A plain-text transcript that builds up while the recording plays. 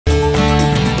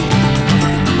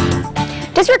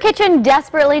Does your kitchen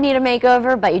desperately need a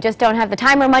makeover, but you just don't have the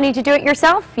time or money to do it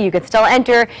yourself? You could still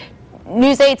enter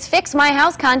News 8's Fix My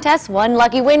House contest. One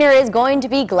lucky winner is going to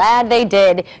be glad they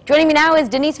did. Joining me now is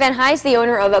Denise Van Heist, the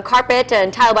owner of a Carpet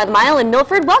and Tile by the Mile in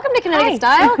Milford. Welcome to Connecticut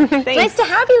Style. It's nice to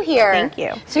have you here. Thank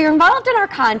you. So you're involved in our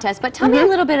contest, but tell me a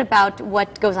little bit about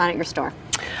what goes on at your store.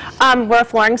 We're a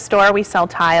flooring store. We sell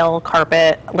tile,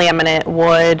 carpet, laminate,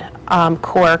 wood,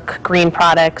 cork, green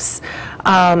products,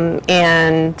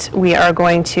 and we are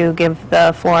going to give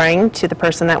the flooring to the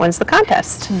person that wins the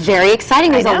contest. Very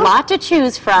exciting. There's a lot to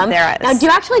choose from. There is. Now, do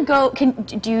you actually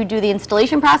do you do the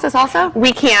installation process also?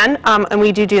 We can, and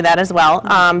we do that as well,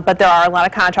 but there are a lot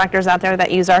of contractors out there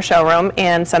that use our showroom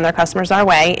and send their customers our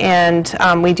way, and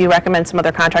we do recommend some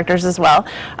other contractors as well.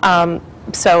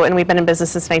 And we've been in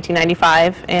business since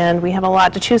 1995, and we have a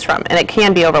lot to choose from, and it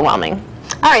can be overwhelming.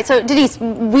 All right, so Denise,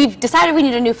 we've decided we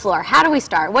need a new floor. How do we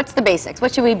start? What's the basics?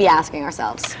 What should we be asking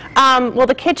ourselves? Well,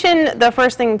 the kitchen, the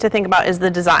first thing to think about is the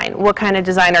design. What kind of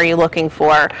design are you looking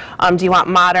for? Do you want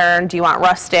modern? Do you want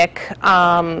rustic?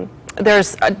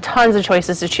 There's tons of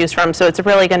choices to choose from, so it's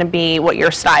really going to be what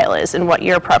your style is and what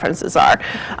your preferences are,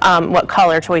 what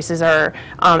color choices are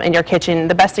in your kitchen.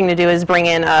 The best thing to do is bring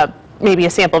in maybe a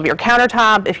sample of your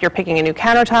countertop if you're picking a new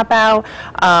countertop out,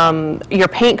 your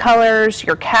paint colors,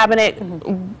 your cabinet,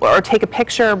 or take a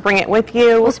picture, bring it with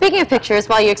you. Well, speaking of pictures,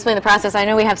 while you explain the process, I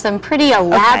know we have some pretty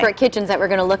elaborate kitchens that we're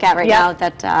going to look at right now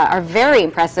that are very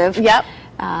impressive. Yep.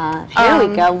 Here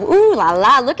we go. Ooh la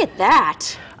la, look at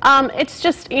that. It's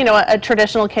just, a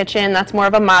traditional kitchen. That's more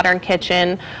of a modern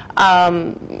kitchen,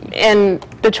 and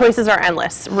the choices are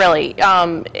endless, really.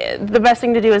 The best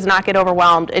thing to do is not get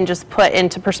overwhelmed and just put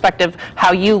into perspective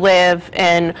how you live,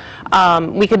 and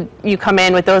you come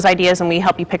in with those ideas and we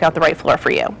help you pick out the right floor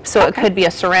for you. So it could be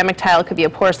a ceramic tile, it could be a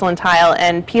porcelain tile,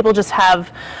 and people just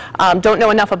don't know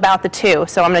enough about the two,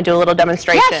 so I'm going to do a little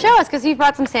demonstration. Yeah, show us, because you've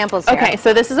brought some samples here. Okay,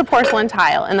 so this is a porcelain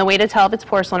tile, and the way to tell if it's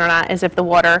porcelain or not is if the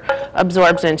water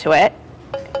absorbs into it,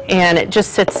 and it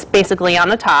just sits basically on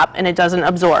the top and it doesn't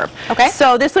absorb. Okay.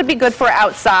 So this would be good for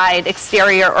outside,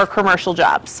 exterior, or commercial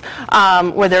jobs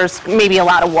where there's maybe a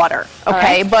lot of water.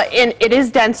 Okay, but it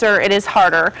is denser, it is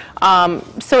harder,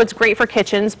 so it's great for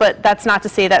kitchens, but that's not to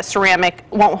say that ceramic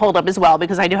won't hold up as well,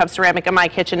 because I do have ceramic in my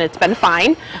kitchen. It's been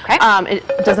fine. Okay.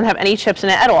 It doesn't have any chips in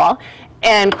it at all,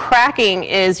 and cracking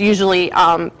is usually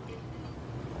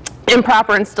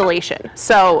improper installation.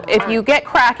 So if you get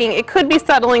cracking, it could be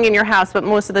settling in your house, but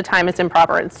most of the time it's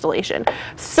improper installation.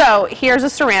 So here's a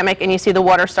ceramic, and you see the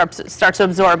water starts to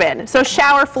absorb in. So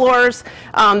shower floors,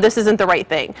 this isn't the right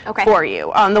thing for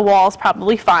you. The wall's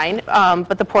probably fine,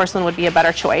 but the porcelain would be a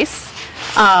better choice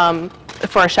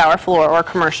for a shower floor or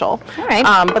commercial. All right.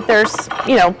 But there's,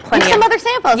 plenty of some other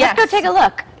samples. Let's go take a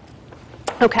look.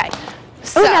 Okay.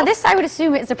 So, now this, I would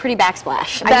assume, is a pretty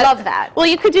backsplash. I love that. Well,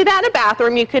 you could do that in a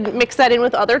bathroom. You could mix that in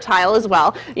with other tile as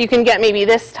well. You can get maybe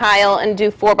this tile and do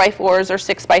 4x4s or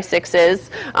 6x6s.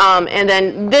 And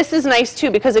then this is nice too,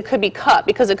 because it could be cut,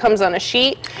 because it comes on a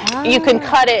sheet. You can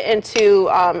cut it into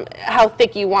how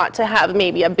thick you want to have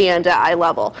maybe a band at eye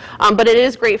level. But it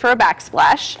is great for a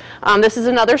backsplash. This is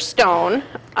another stone.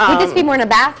 Would this be more in a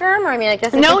bathroom, or I mean, I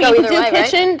guess it no, could go you can either do way,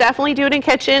 kitchen. Right? Definitely do it in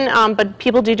kitchen, but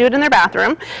people do it in their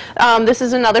bathroom. This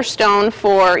is another stone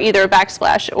for either a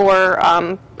backsplash or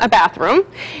a bathroom.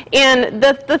 And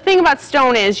the thing about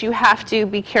stone is you have to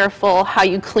be careful how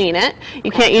you clean it.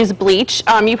 You can't use bleach.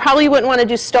 You probably wouldn't want to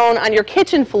do stone on your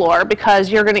kitchen floor, because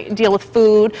you're going to deal with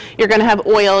food, you're going to have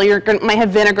oil, might have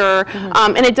vinegar,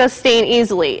 and it does stain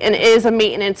easily, and it is a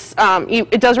maintenance,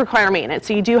 it does require maintenance.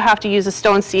 So you do have to use a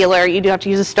stone sealer, you do have to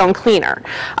use a stone cleaner.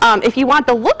 If you want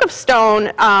the look of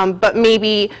stone, but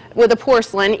maybe with a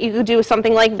porcelain, you could do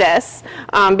something like this,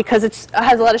 because it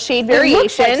has a lot of shade variation. It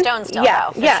looks like stone still,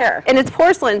 though, for sure. And it's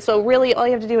porcelain, so really all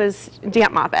you have to do is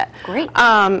damp mop it. Great.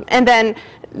 And then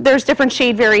there's different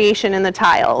shade variation in the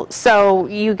tile, so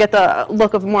you get the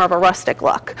look of more of a rustic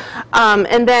look.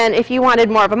 And then if you wanted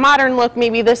more of a modern look,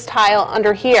 maybe this tile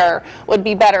under here would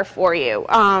be better for you.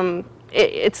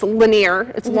 It's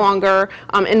linear, it's longer,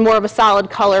 and more of a solid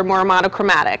color, more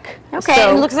monochromatic. Okay, so,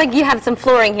 and it looks like you have some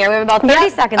flooring here. We have about 30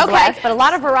 seconds left, but a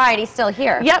lot of variety still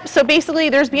here. Yep, so basically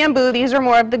there's bamboo. These are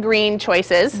more of the green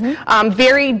choices.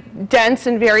 Very dense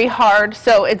and very hard,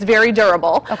 so it's very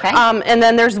durable. Okay. And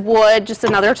then there's wood, just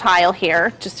another tile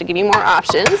here, just to give you more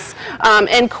options.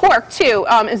 And cork, too,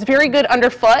 is very good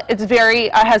underfoot. It's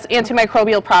has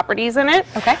antimicrobial properties in it.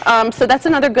 Okay. So that's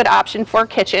another good option for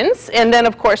kitchens. And then,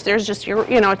 of course, there's just just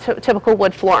your, typical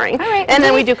wood flooring. All right, And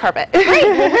then we do carpet. Great.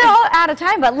 Well, we're all out of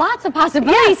time, but lots of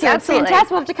possibilities Yes, here. absolutely. It's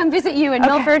fantastic. We'll have to come visit you in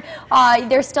Milford.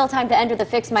 There's still time to enter the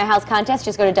Fix My House contest.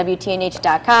 Just go to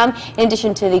WTNH.com. In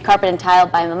addition to the carpet and tile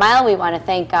by the mile, we want to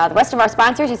thank the rest of our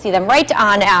sponsors. You see them right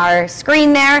on our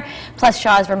screen there, plus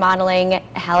Shaw's Remodeling,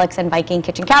 Halleck's and Viking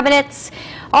Kitchen Cabinets.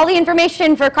 All the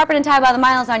information for carpet and tile by the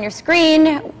mile is on your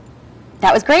screen.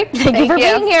 That was great. Thank you for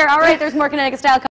being here. All right, there's more Connecticut Style.